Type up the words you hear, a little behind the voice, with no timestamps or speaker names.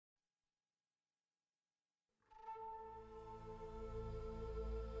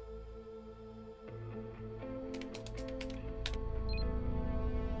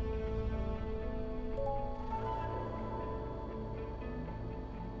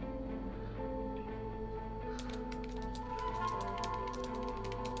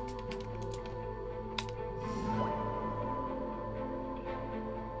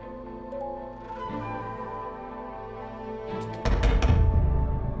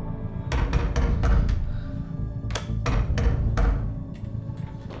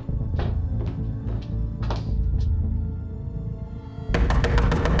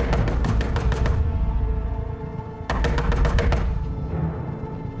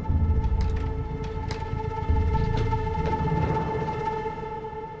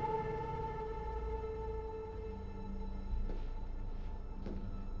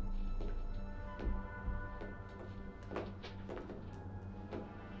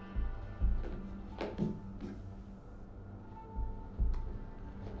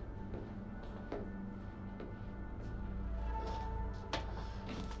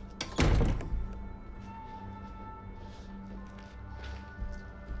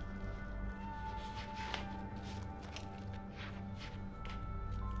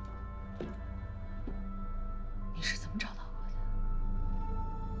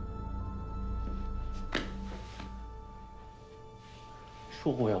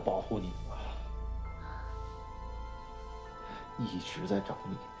说过要保护你吗？一直在找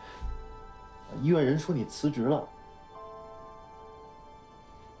你。医院人说你辞职了。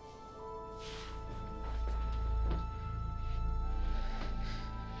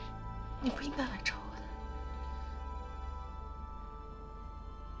你不应该来找我的。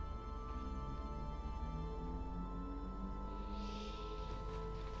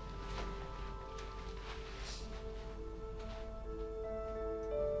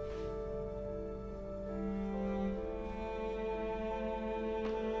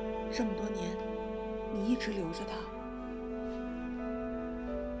这么多年，你一直留着他。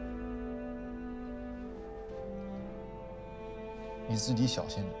你自己小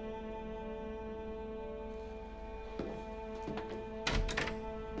心点。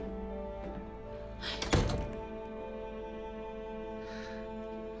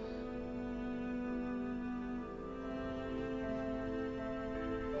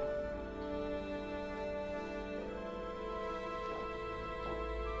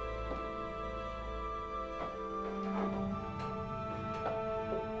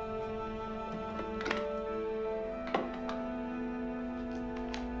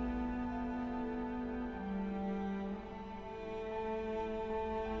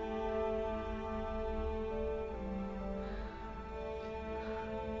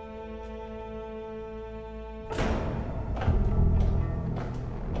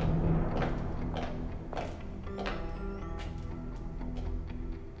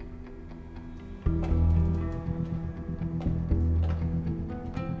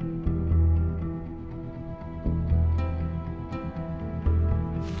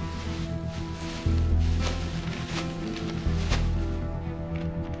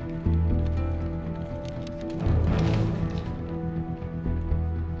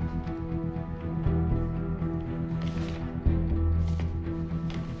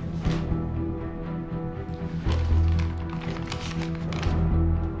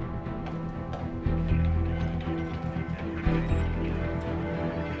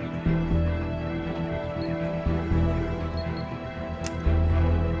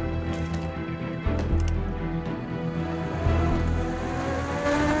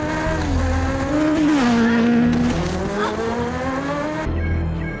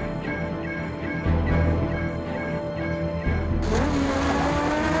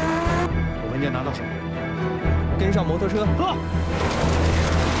拿到手，跟上摩托车，喝！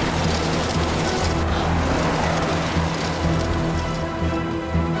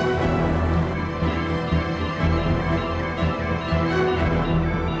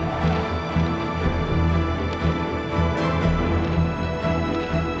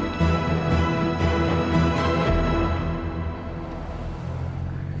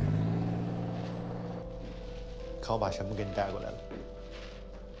看我把什么给你带过来了。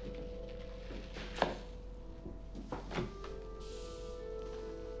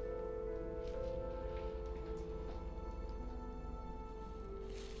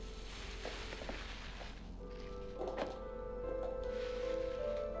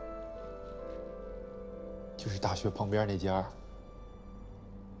 就是大学旁边那家。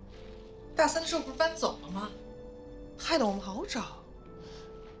大三的时候不是搬走了吗？害得我们好找。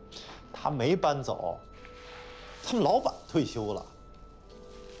他没搬走，他们老板退休了。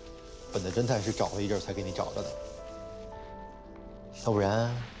本的侦探是找了一阵才给你找着的。要不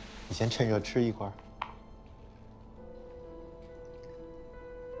然，你先趁热吃一块儿。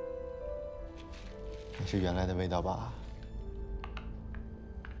也是原来的味道吧？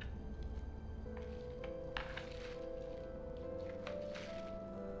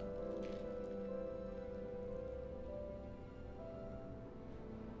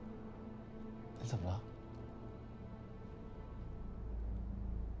 你怎么了？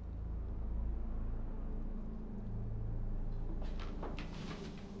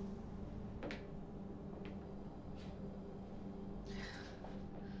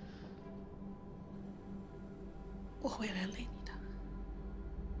我会来累你的。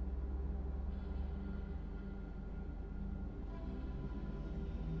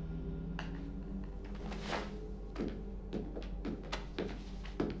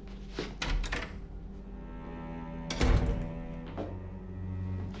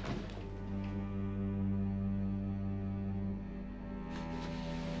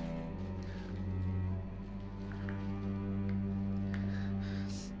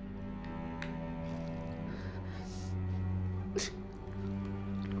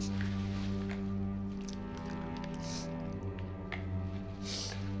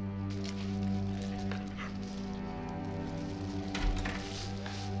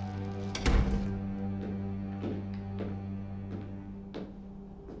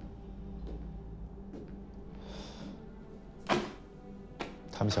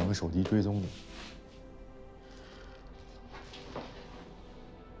他们想用手机追踪你，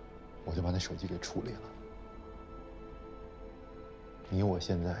我就把那手机给处理了。你我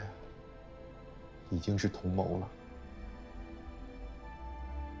现在已经是同谋了。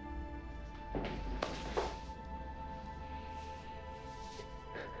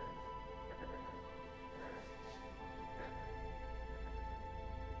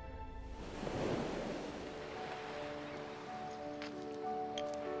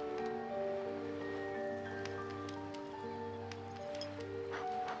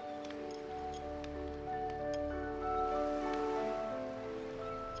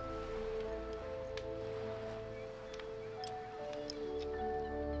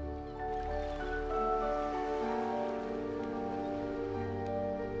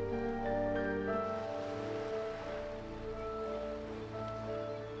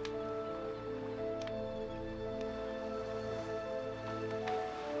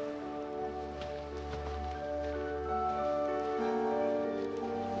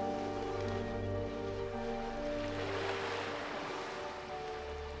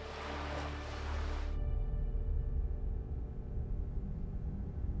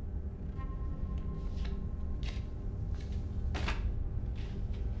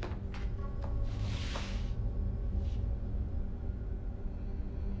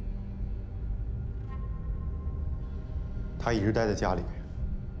他一直待在家里，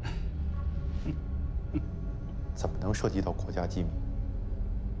怎么能涉及到国家机密？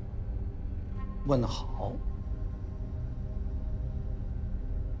问得好。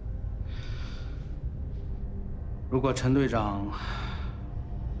如果陈队长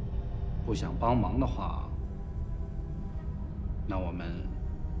不想帮忙的话，那我们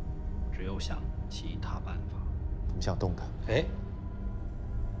只有想其他办法。怎么想动他？哎，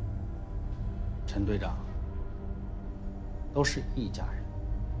陈队长。都是一家人，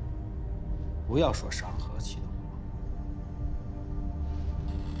不要说伤和气的话。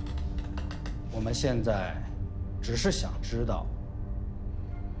我们现在只是想知道，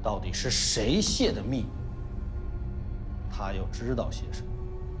到底是谁泄的密，他又知道些什么。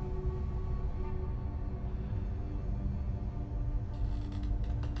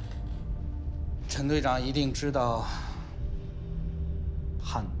陈队长一定知道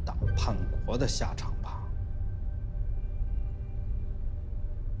叛党叛国的下场吧？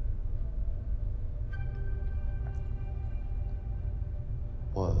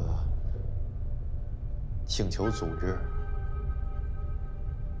我请求组织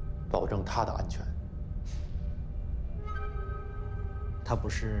保证他的安全。他不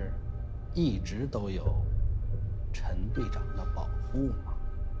是一直都有陈队长的保护吗？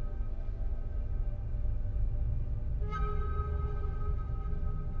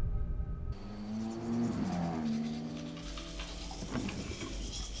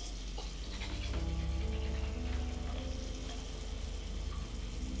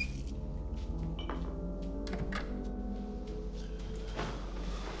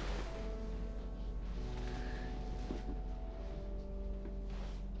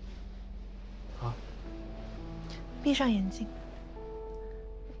闭上眼睛。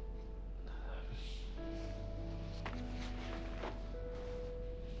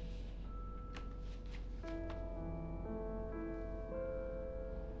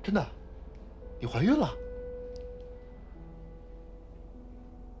真的，你怀孕了？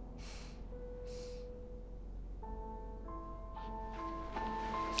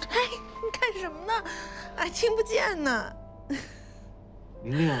哎，你干什么呢？哎，听不见呢。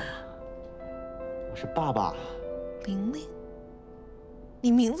玲玲，我是爸爸。玲玲，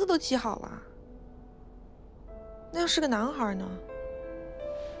你名字都起好了？那要是个男孩呢？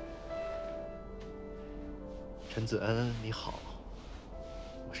陈子恩，你好，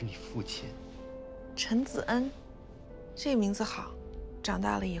我是你父亲。陈子恩，这名字好，长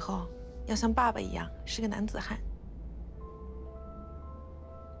大了以后要像爸爸一样是个男子汉。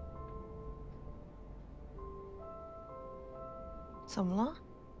怎么了？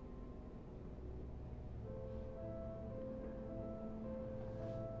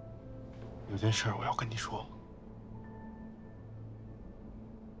有件事我要跟你说。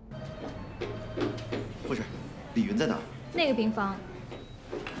不是，李云在哪？那个病房。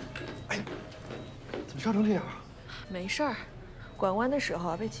哎，怎么烧成这样啊？没事儿，拐弯的时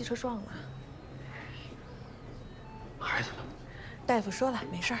候被汽车撞了。孩子呢？大夫说了，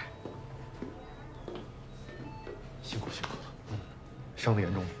没事儿。辛苦辛苦了。伤得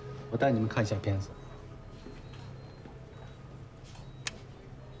严重吗？我带你们看一下片子。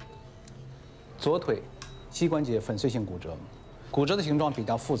左腿膝关节粉碎性骨折，骨折的形状比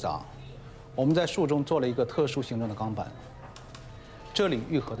较复杂。我们在术中做了一个特殊形状的钢板，这里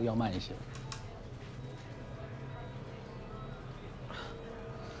愈合的要慢一些。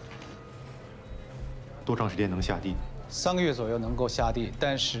多长时间能下地？3个月左右能够下地，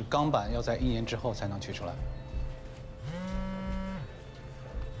但是钢板要在1年之后才能取出来。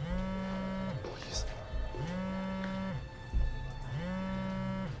不好意思。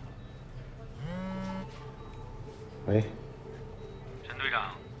喂，陈队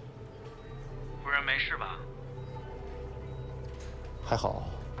长，夫人没事吧？还好。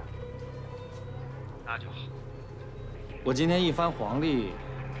那就好。我今天一翻黄历，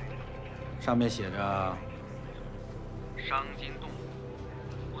上面写着“伤筋动骨，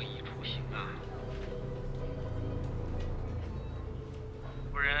不宜出行”啊。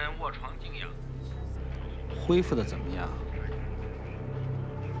夫人卧床静养，恢复的怎么样，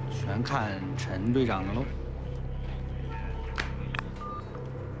全看陈队长的喽。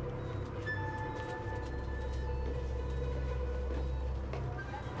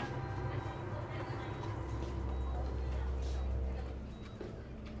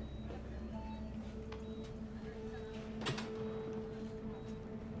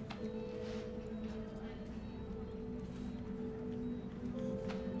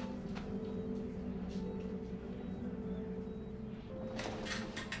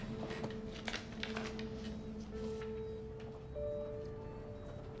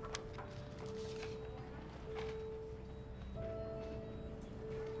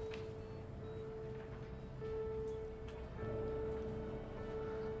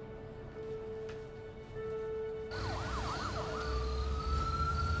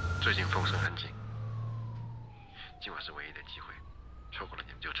最近风声很紧，今晚是唯一的机会，错过了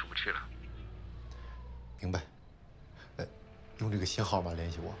你们就出不去了。明白。用这个新号码联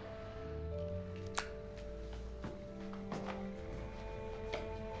系我。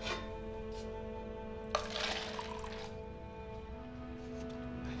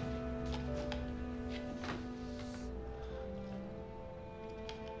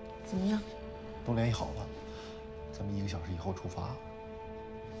怎么样？都联系好了，咱们1个小时以后出发。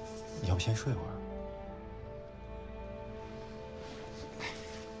你要不先睡会儿？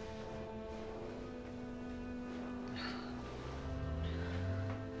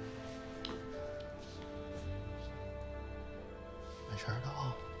没事的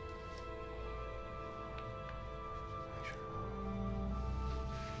啊。没事。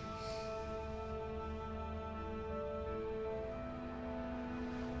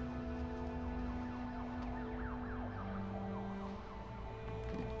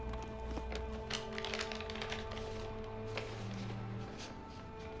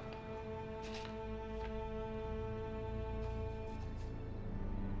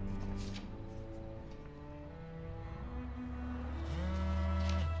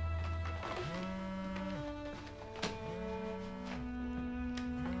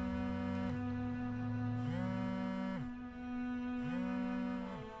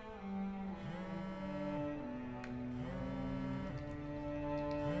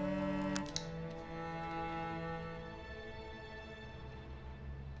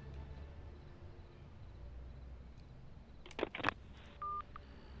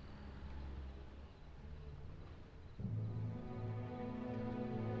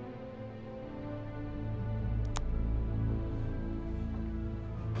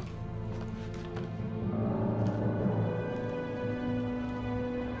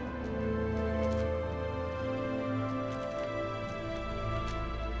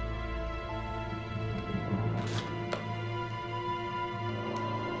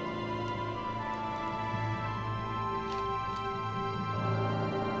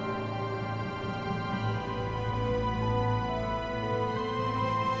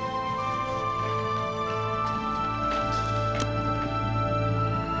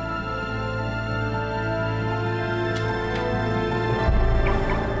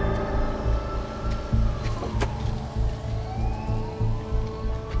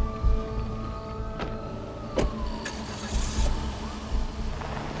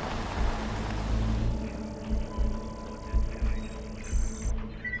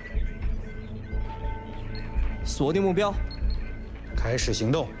锁定目标，开始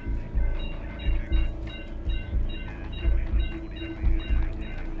行动。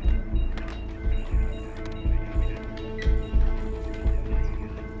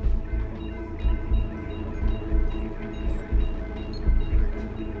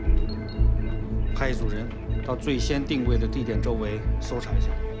派一组人到最先定位的地点周围搜查一下。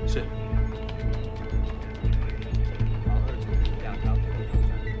是。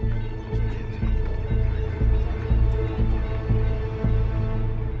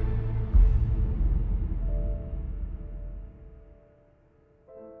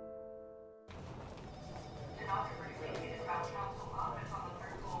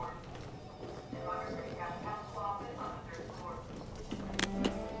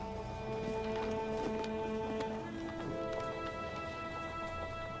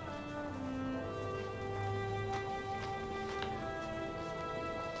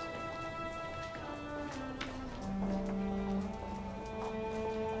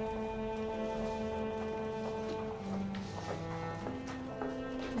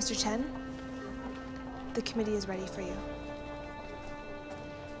Mr. Chen, the committee is ready for you.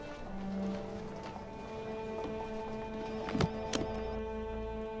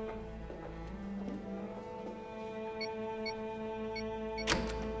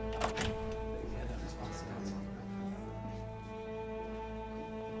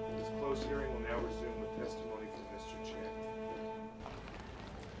 This closed hearing will now resume with testimony from Mr. Chen.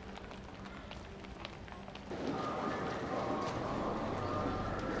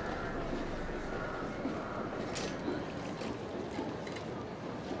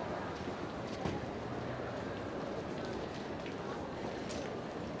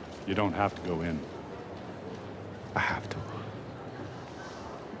 You don't have to go in. I have to.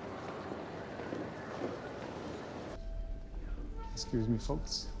 Excuse me,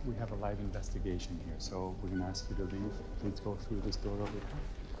 folks. We have a live investigation here, so we're going to ask you to leave. Please go through this door over here.